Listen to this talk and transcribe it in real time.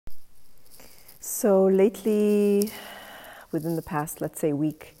So lately, within the past, let's say,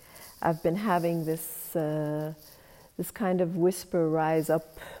 week, I've been having this kind of whisper rise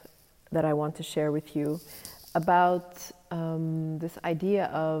up that I want to share with you about this idea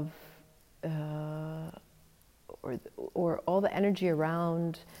of or all the energy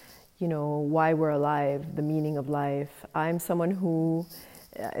around, why we're alive, the meaning of life. I'm someone who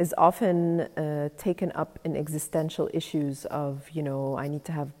is often taken up in existential issues of, I need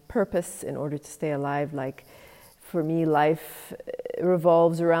to have purpose in order to stay alive. Like, for me, life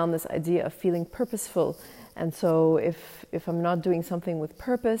revolves around this idea of feeling purposeful. And so if I'm not doing something with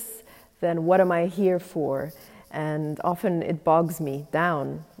purpose, then what am I here for? And often it bogs me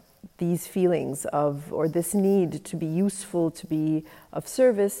down, these feelings of, or this need to be useful, to be of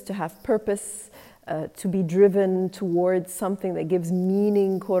service, to have purpose, to be driven towards something that gives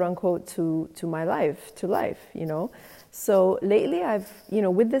meaning, quote unquote, to my life, So lately I've,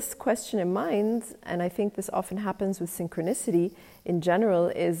 with this question in mind, and I think this often happens with synchronicity in general,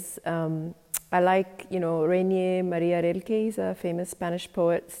 is I like, Rainier Maria Rilke, he's a famous Spanish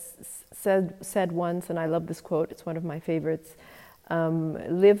poet, said once, and I love this quote, it's one of my favorites,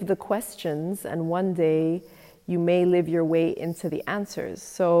 live the questions and one day you may live your way into the answers.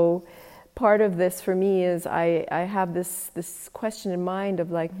 So part of this for me is I have this question in mind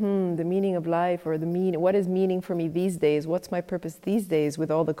of like, the meaning of life, or what is meaning for me these days? What's my purpose these days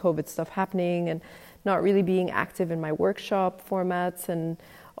with all the COVID stuff happening and not really being active in my workshop formats and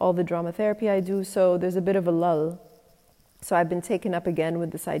all the drama therapy I do. So there's a bit of a lull. So I've been taken up again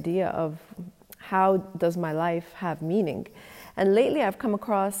with this idea of how does my life have meaning? And lately I've come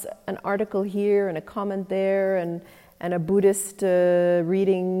across an article here and a comment there and a Buddhist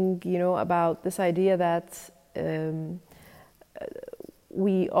reading, about this idea that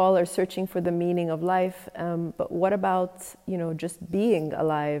we all are searching for the meaning of life, but what about, just being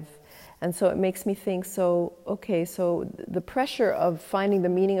alive? And so it makes me think, so the pressure of finding the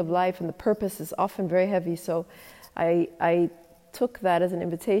meaning of life and the purpose is often very heavy. So I took that as an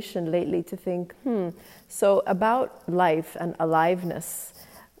invitation lately to think, so about life and aliveness,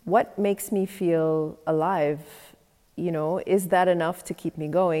 what makes me feel alive? Is that enough to keep me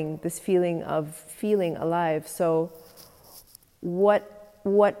going? This feeling of feeling alive. So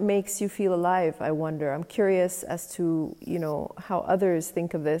what makes you feel alive, I wonder? I'm curious as to, how others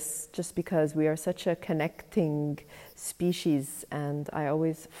think of this, just because we are such a connecting species, and I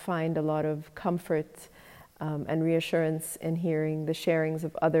always find a lot of comfort and reassurance in hearing the sharings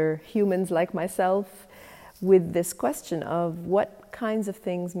of other humans like myself with this question of what kinds of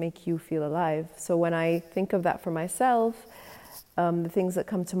things make you feel alive. So when I think of that for myself, the things that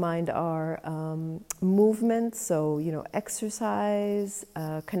come to mind are movement, so exercise,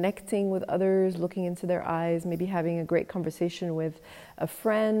 connecting with others, looking into their eyes, maybe having a great conversation with a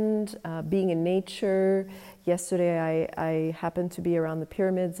friend, being in nature. Yesterday I happened to be around the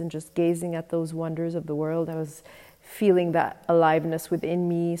pyramids and just gazing at those wonders of the world. I was feeling that aliveness within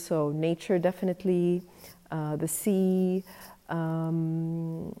me, so nature definitely, the sea,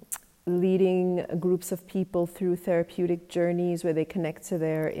 leading groups of people through therapeutic journeys where they connect to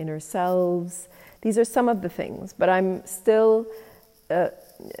their inner selves. These are some of the things, but I'm still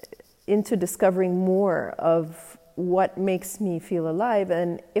into discovering more of what makes me feel alive,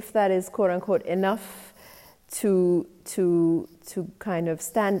 and if that is quote unquote enough to kind of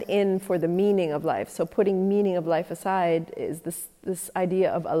stand in for the meaning of life. So putting meaning of life aside is this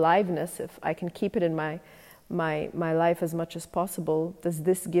idea of aliveness. If I can keep it in my life as much as possible, does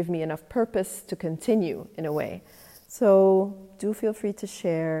this give me enough purpose to continue in a way? So do feel free to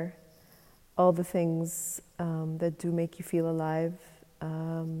share all the things that do make you feel alive,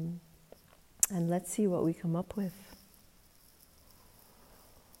 and let's see what we come up with.